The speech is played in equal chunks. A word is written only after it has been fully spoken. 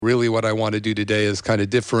Really what I want to do today is kind of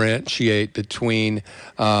differentiate between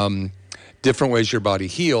different ways your body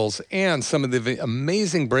heals and some of the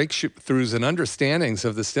amazing breakthroughs and understandings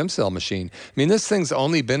of the stem cell machine. I mean, this thing's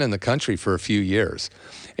only been in the country for a few years,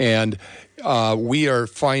 and we are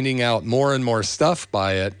finding out more and more stuff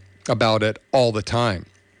about it all the time.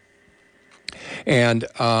 And,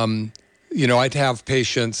 I'd have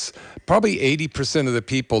patients, probably 80% of the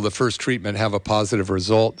people, the first treatment have a positive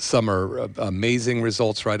result. Some are amazing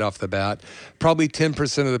results right off the bat. Probably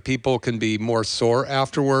 10% of the people can be more sore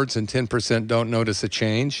afterwards, and 10% don't notice a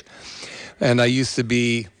change. And I used to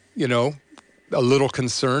be, a little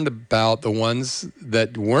concerned about the ones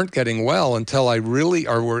that weren't getting well until I really,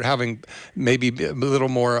 or were having maybe a little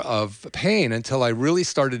more of pain until I really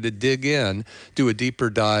started to dig in, do a deeper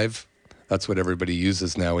dive. That's what everybody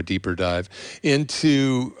uses now, a deeper dive,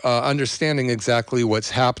 into understanding exactly what's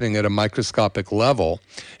happening at a microscopic level,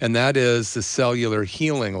 and that is the cellular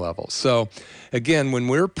healing level. So again, when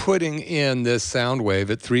we're putting in this sound wave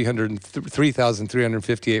at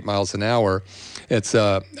 3,358 miles an hour, it's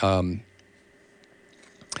a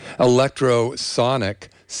electrosonic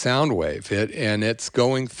sound wave, and it's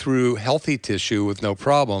going through healthy tissue with no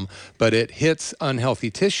problem, but it hits unhealthy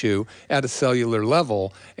tissue at a cellular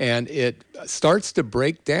level, and it starts to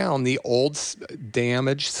break down the old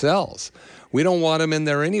damaged cells. We don't want them in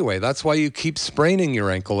there anyway. That's why you keep spraining your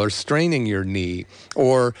ankle or straining your knee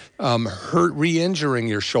or re-injuring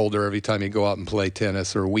your shoulder every time you go out and play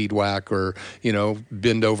tennis or weed whack or,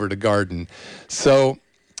 bend over to garden. So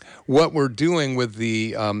what we're doing with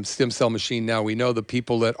the stem cell machine now, we know the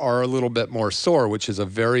people that are a little bit more sore, which is a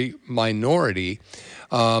very minority,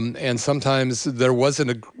 and sometimes there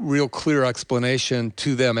wasn't a real clear explanation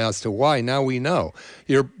to them as to why. Now we know.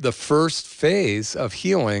 The first phase of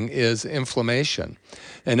healing is inflammation,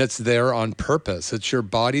 and it's there on purpose. It's your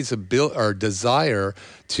body's desire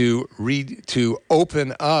to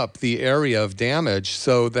open up the area of damage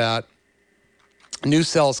so that new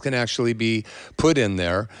cells can actually be put in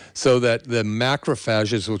there so that the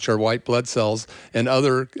macrophages, which are white blood cells, and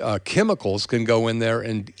other chemicals can go in there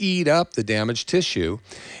and eat up the damaged tissue.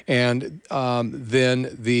 And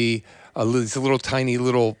then these little tiny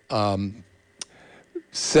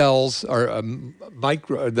cells are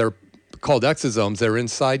they're called exosomes. They're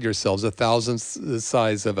inside your cells, 1,000th the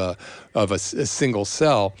size of a single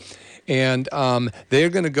cell. And they're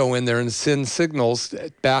going to go in there and send signals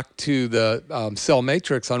back to the cell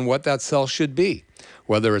matrix on what that cell should be,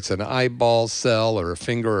 whether it's an eyeball cell or a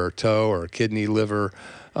finger or toe or a kidney, liver,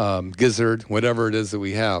 gizzard, whatever it is that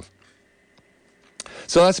we have.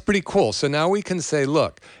 So that's pretty cool. So now we can say,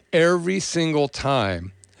 look, every single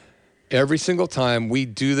time we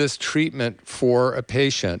do this treatment for a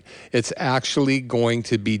patient, it's actually going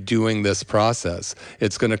to be doing this process.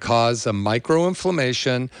 It's going to cause a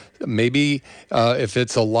microinflammation. Maybe if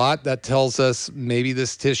it's a lot, that tells us maybe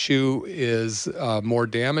this tissue is more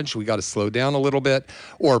damaged. We got to slow down a little bit.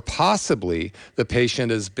 Or possibly the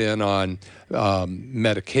patient has been on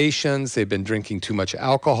medications. They've been drinking too much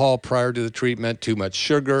alcohol prior to the treatment, too much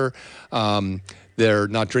sugar. They're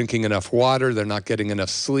not drinking enough water. They're not getting enough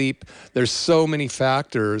sleep. There's so many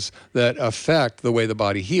factors that affect the way the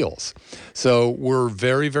body heals. So we're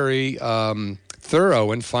very, very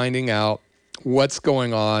thorough in finding out what's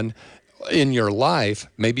going on in your life.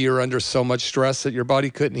 Maybe you're under so much stress that your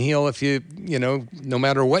body couldn't heal if no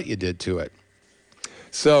matter what you did to it.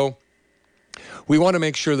 So we want to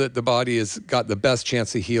make sure that the body has got the best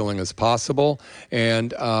chance of healing as possible.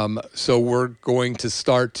 And so we're going to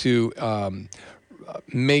start to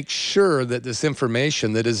make sure that this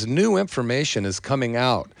information, that is new information, is coming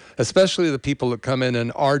out, especially the people that come in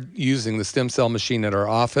and are using the stem cell machine at our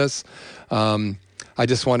office. I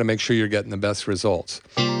just want to make sure you're getting the best results.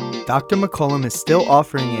 Dr. McCollum is still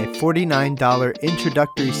offering a $49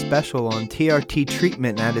 introductory special on TRT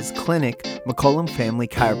treatment at his clinic, McCollum Family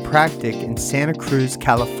Chiropractic in Santa Cruz,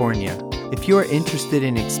 California. If you are interested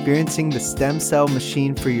in experiencing the stem cell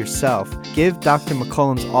machine for yourself, give Dr.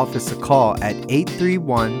 McCollum's office a call at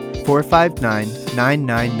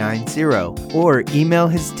 831-459-9990 or email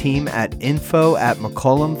his team at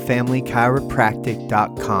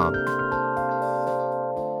info@McCollumFamilyChiropractic.com.